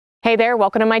Hey there,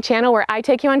 welcome to my channel where I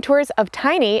take you on tours of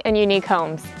tiny and unique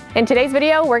homes. In today's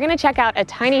video, we're gonna check out a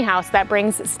tiny house that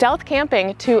brings stealth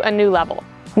camping to a new level.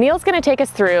 Neal's gonna take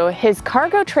us through his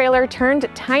cargo trailer turned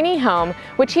tiny home,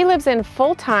 which he lives in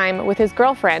full-time with his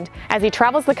girlfriend as he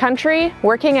travels the country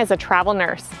working as a travel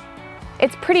nurse.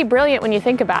 It's pretty brilliant when you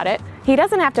think about it. He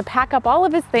doesn't have to pack up all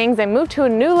of his things and move to a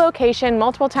new location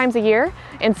multiple times a year.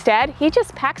 Instead, he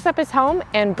just packs up his home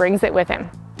and brings it with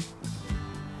him.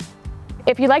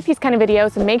 If you like these kind of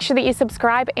videos, make sure that you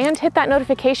subscribe and hit that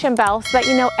notification bell so that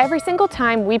you know every single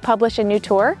time we publish a new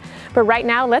tour. But right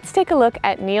now, let's take a look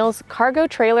at Neal's cargo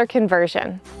trailer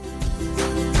conversion.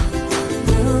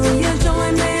 Will you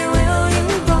join me? Will you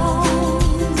roll?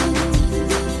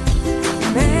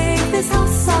 Make this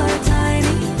house our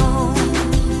tiny home.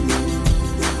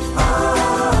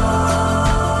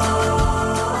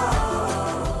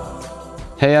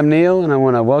 Hey, I'm Neal, and I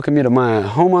want to welcome you to my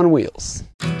home on wheels.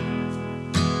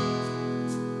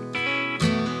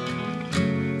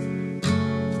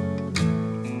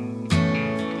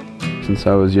 Since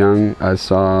I was young, I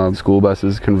saw school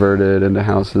buses converted into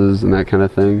houses and that kind of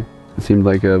thing. It seemed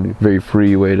like a very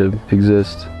free way to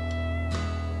exist.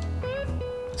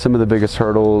 Some of the biggest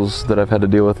hurdles that I've had to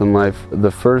deal with in life,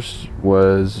 the first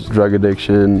was drug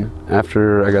addiction.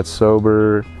 After I got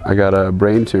sober, I got a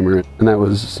brain tumor, and that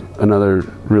was another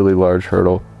really large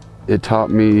hurdle. It taught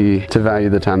me to value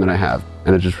the time that I have,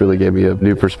 and it just really gave me a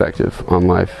new perspective on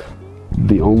life.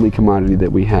 The only commodity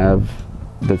that we have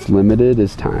that's limited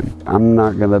is time. I'm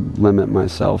not gonna limit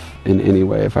myself in any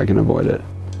way if I can avoid it.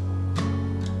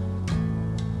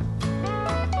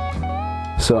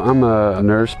 So I'm a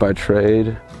nurse by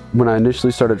trade. When I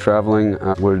initially started traveling,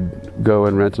 I would go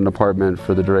and rent an apartment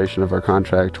for the duration of our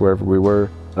contract wherever we were.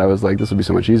 I was like, this would be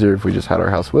so much easier if we just had our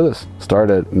house with us.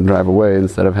 Start it and drive away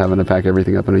instead of having to pack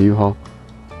everything up in a U-Haul.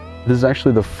 This is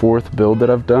actually the fourth build that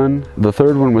I've done. The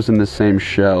third one was in the same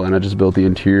shell, and I just built the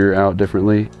interior out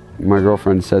differently. My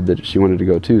girlfriend said that she wanted to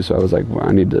go too, so I was like, well,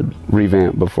 I need to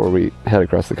revamp before we head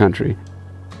across the country.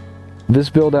 This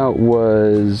build out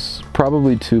was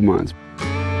probably 2 months.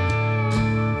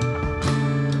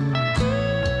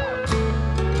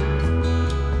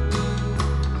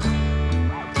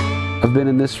 I've been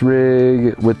in this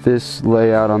rig with this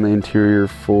layout on the interior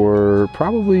for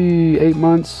probably 8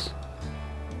 months.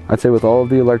 I'd say with all of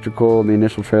the electrical and the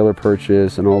initial trailer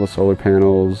purchase and all the solar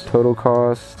panels, total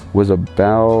cost was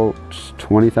about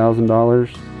 $20,000.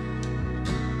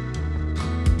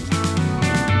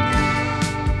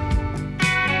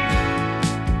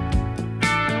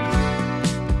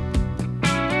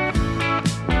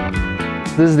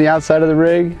 This is the outside of the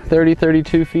rig,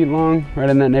 32 feet long, right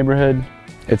in that neighborhood.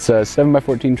 It's a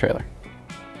 7x14 trailer.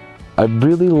 I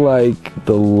really like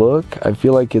the look. I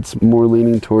feel like it's more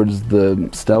leaning towards the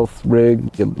stealth rig.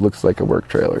 It looks like a work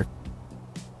trailer.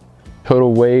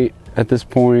 Total weight at this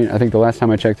point, I think the last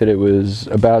time I checked it, it was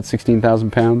about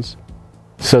 16,000 pounds.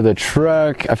 So the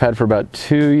truck I've had for about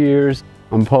 2 years.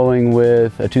 I'm pulling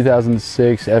with a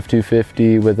 2006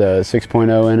 F250 with a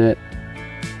 6.0 in it.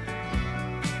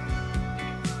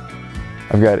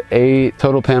 I've got 8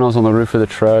 total panels on the roof of the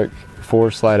truck, 4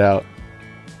 slide out.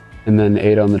 And then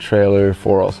 8 on the trailer,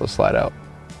 4 also slide out.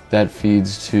 That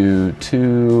feeds to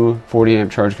 2 40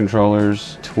 amp charge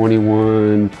controllers,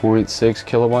 21.6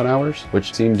 kilowatt hours,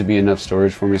 which seemed to be enough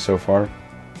storage for me so far.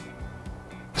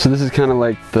 So this is kind of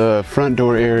like the front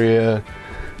door area,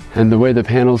 and the way the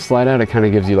panels slide out, it kind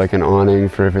of gives you like an awning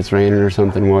for if it's raining or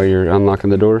something while you're unlocking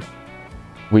the door.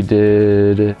 We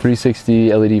did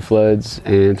 360 LED floods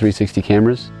and 360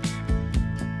 cameras.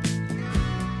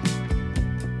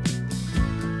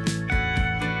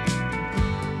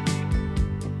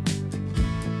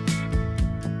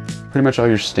 Pretty much all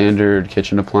your standard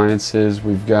kitchen appliances.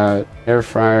 We've got air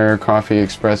fryer, coffee,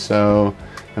 espresso,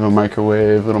 have a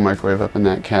microwave, little microwave up in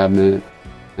that cabinet,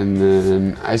 and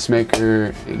then ice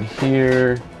maker in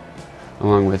here,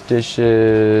 along with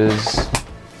dishes.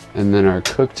 And then our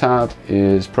cooktop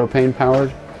is propane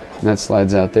powered, and that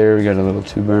slides out there. We got a little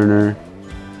 2-burner.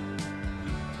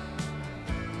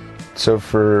 So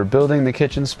for building the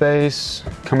kitchen space,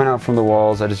 coming out from the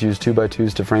walls, I just use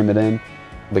 2x2s to frame it in.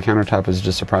 The countertop is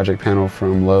just a project panel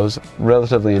from Lowe's.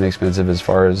 Relatively inexpensive as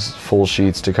far as full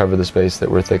sheets to cover the space that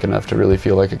were thick enough to really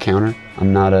feel like a counter.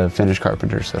 I'm not a finished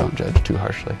carpenter, so don't judge too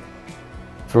harshly.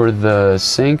 For the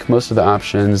sink, most of the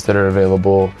options that are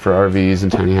available for RVs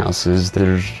and tiny houses,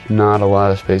 there's not a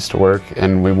lot of space to work,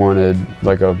 and we wanted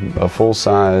like a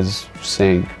full-size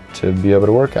sink to be able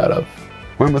to work out of.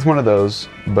 Went with one of those,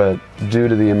 but due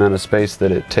to the amount of space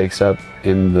that it takes up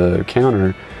in the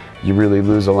counter, you really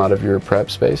lose a lot of your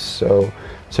prep space. So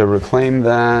to reclaim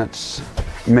that,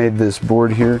 made this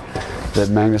board here that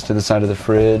magnets to the side of the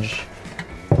fridge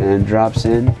and drops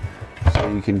in, so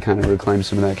you can kind of reclaim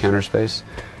some of that counter space.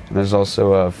 And there's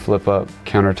also a flip-up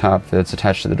countertop that's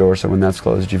attached to the door, so when that's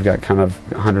closed, you've got kind of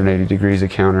 180 degrees of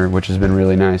counter, which has been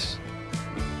really nice.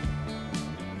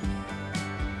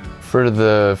 For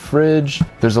the fridge,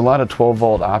 there's a lot of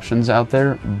 12-volt options out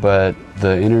there, but the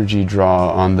energy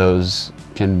draw on those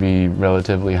can be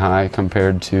relatively high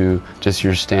compared to just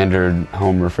your standard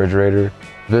home refrigerator.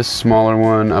 This smaller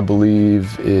one, I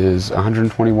believe, is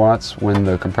 120 watts when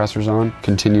the compressor's on.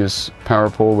 Continuous power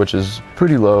pull, which is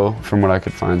pretty low from what I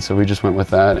could find, so we just went with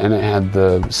that. And it had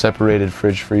the separated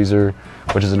fridge freezer,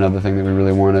 which is another thing that we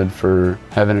really wanted for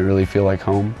having it really feel like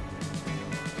home.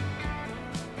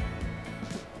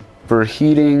 For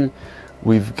heating,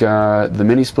 we've got the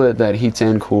mini split that heats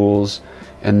and cools,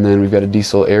 and then we've got a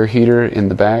diesel air heater in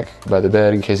the back by the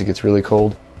bed in case it gets really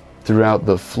cold. Throughout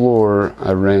the floor,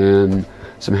 I ran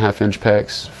some 1/2-inch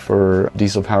PEX for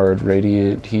diesel-powered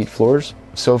radiant heat floors.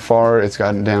 So far, it's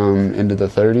gotten down into the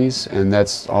 30s, and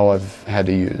that's all I've had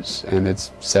to use. And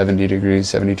it's 70 degrees,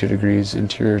 72 degrees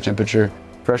interior temperature.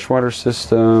 Freshwater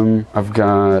system, I've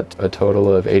got a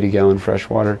total of 80-gallon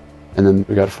freshwater, and then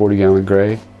we got a 40-gallon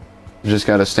gray. We've just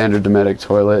got a standard Dometic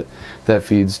toilet that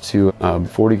feeds to a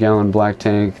 40-gallon black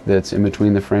tank that's in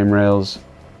between the frame rails.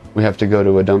 We have to go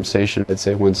to a dump station, I'd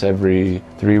say once every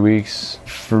 3 weeks.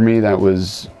 For me, that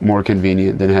was more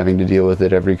convenient than having to deal with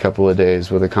it every couple of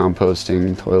days with a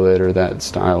composting toilet or that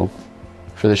style.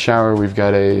 For the shower, we've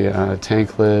got a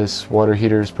tankless water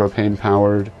heater, propane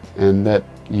powered, and that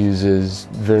uses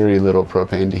very little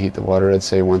propane to heat the water. I'd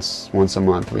say once a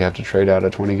month we have to trade out a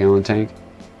 20-gallon tank.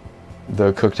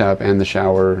 The cooktop and the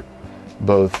shower,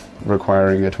 both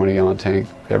requiring a 20-gallon tank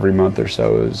every month or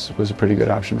so, was a pretty good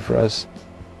option for us.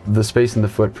 The space in the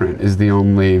footprint is the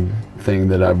only thing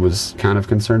that I was kind of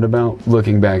concerned about.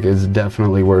 Looking back, it's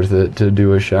definitely worth it to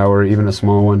do a shower, even a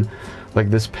small one.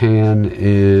 Like this pan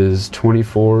is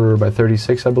 24 by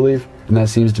 36, I believe, and that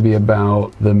seems to be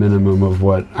about the minimum of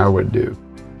what I would do.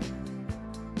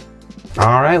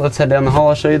 All right, let's head down the hall.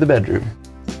 I'll show you the bedroom.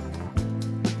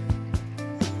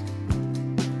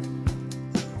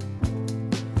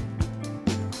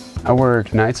 I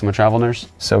work nights, I'm a travel nurse,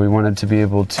 so we wanted to be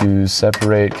able to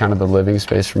separate kind of the living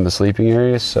space from the sleeping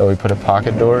area, so we put a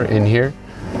pocket door in here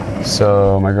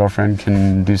so my girlfriend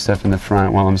can do stuff in the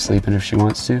front while I'm sleeping if she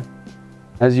wants to.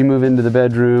 As you move into the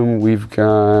bedroom, we've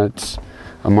got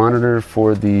a monitor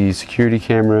for the security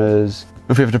cameras.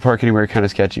 If we have to park anywhere kind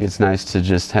of sketchy, it's nice to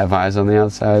just have eyes on the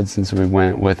outside since we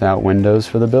went without windows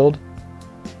for the build.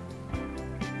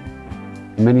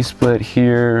 Mini split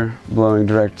here, blowing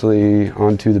directly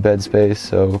onto the bed space,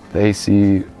 so the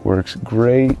AC works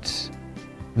great.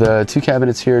 The two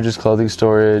cabinets here are just clothing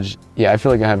storage. Yeah, I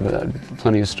feel like I have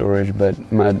plenty of storage,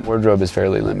 but my wardrobe is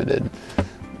fairly limited.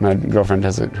 My girlfriend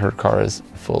has her car is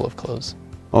full of clothes.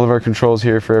 All of our controls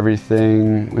here for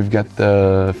everything. We've got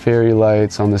the fairy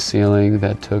lights on the ceiling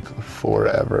that took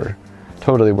forever.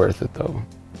 Totally worth it though.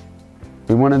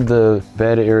 We wanted the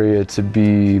bed area to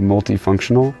be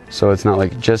multifunctional, so it's not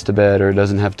like just a bed or it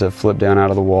doesn't have to flip down out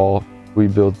of the wall. We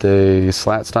built a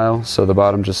slat style, so the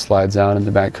bottom just slides out and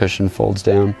the back cushion folds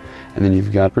down, and then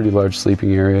you've got a pretty large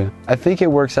sleeping area. I think it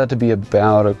works out to be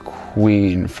about a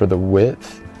queen for the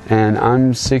width, and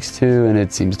I'm 6'2", and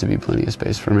it seems to be plenty of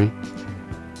space for me.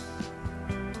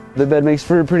 The bed makes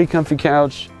for a pretty comfy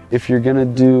couch. If you're gonna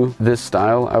do this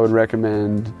style, I would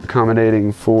recommend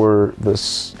accommodating for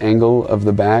this angle of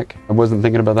the back. I wasn't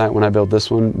thinking about that when I built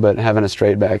this one, but having a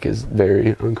straight back is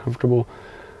very uncomfortable.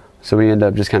 So we end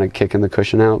up just kind of kicking the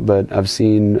cushion out, but I've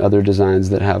seen other designs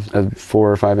that have a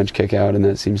 4 or 5 inch kick out, and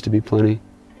that seems to be plenty.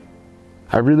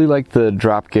 I really like the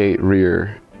drop gate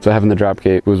rear. So having the drop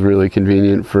gate was really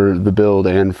convenient for the build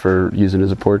and for using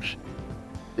as a porch.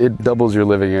 It doubles your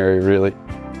living area, really.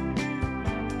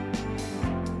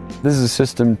 This is a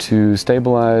system to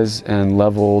stabilize and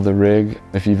level the rig.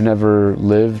 If you've never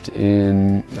lived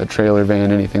in a trailer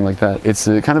van, anything like that, it's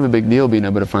kind of a big deal being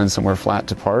able to find somewhere flat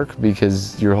to park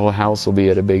because your whole house will be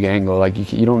at a big angle.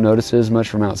 Like you don't notice it as much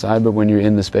from outside, but when you're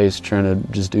in the space trying to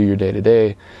just do your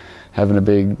day-to-day, having a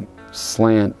big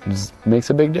slant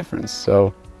makes a big difference.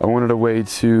 So I wanted a way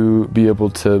to be able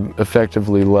to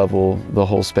effectively level the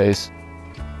whole space.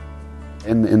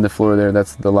 In the floor there,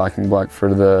 that's the locking block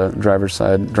for the driver's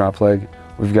side drop leg.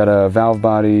 We've got a valve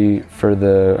body for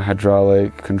the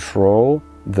hydraulic control,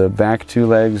 The back two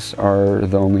legs are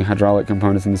the only hydraulic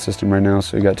components in the system right now,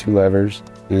 so we got two levers,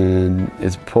 and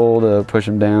it's pull to push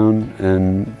them down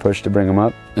and push to bring them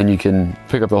up, and you can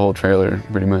pick up the whole trailer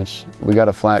pretty much. We got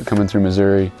a flat coming through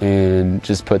Missouri and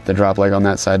just put the drop leg on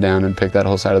that side down and picked that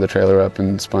whole side of the trailer up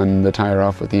and spun the tire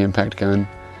off with the impact gun,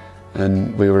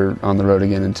 and we were on the road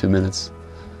again in 2 minutes.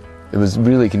 It was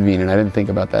really convenient. I didn't think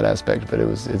about that aspect, but it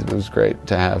was great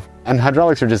to have. And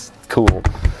hydraulics are just cool.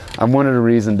 I wanted a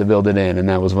reason to build it in, and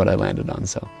that was what I landed on,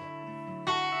 so.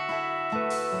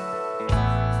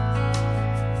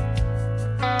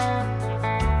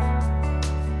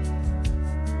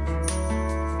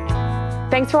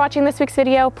 Thanks for watching this week's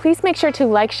video. Please make sure to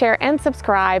like, share, and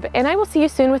subscribe, and I will see you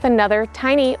soon with another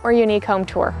tiny or unique home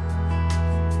tour.